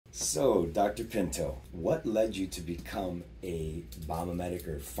So, Dr. Pinto, what led you to become a biomimetic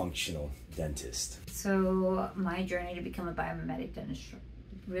or functional dentist? So my journey to become a biomimetic dentist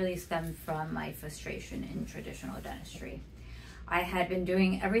really stemmed from my frustration in traditional dentistry. I had been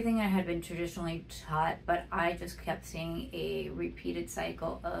doing everything I had been traditionally taught, but I just kept seeing a repeated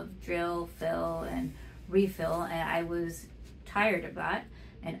cycle of drill, fill, and refill, and I was tired of that,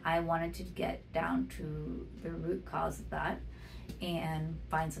 and I wanted to get down to the root cause of that and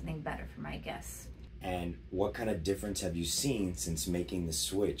find something better for my guests. And what kind of difference have you seen since making the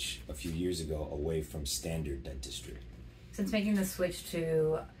switch a few years ago away from standard dentistry? Since making the switch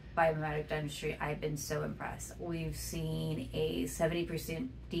to biomimetic dentistry, I've been so impressed. We've seen a 70%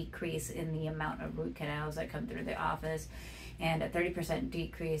 decrease in the amount of root canals that come through the office and a 30%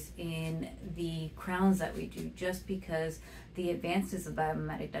 decrease in the crowns that we do, just because the advances of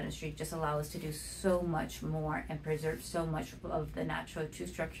biomimetic dentistry just allow us to do so much more and preserve so much of the natural tooth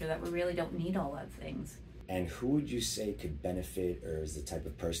structure that we really don't need all of things. And who would you say could benefit or is the type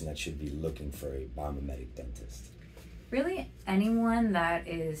of person that should be looking for a biomimetic dentist? Really, anyone that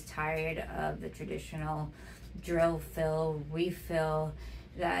is tired of the traditional drill, fill, refill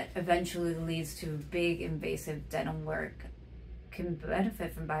that eventually leads to big invasive dental work can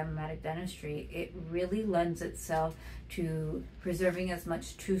benefit from biomimetic dentistry. It really lends itself to preserving as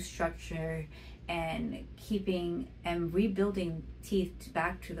much tooth structure and keeping and rebuilding teeth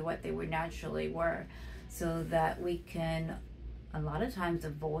back to what they were naturally were, so that we can a lot of times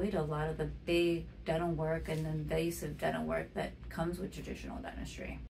avoid a lot of the big dental work and invasive dental work that comes with traditional dentistry.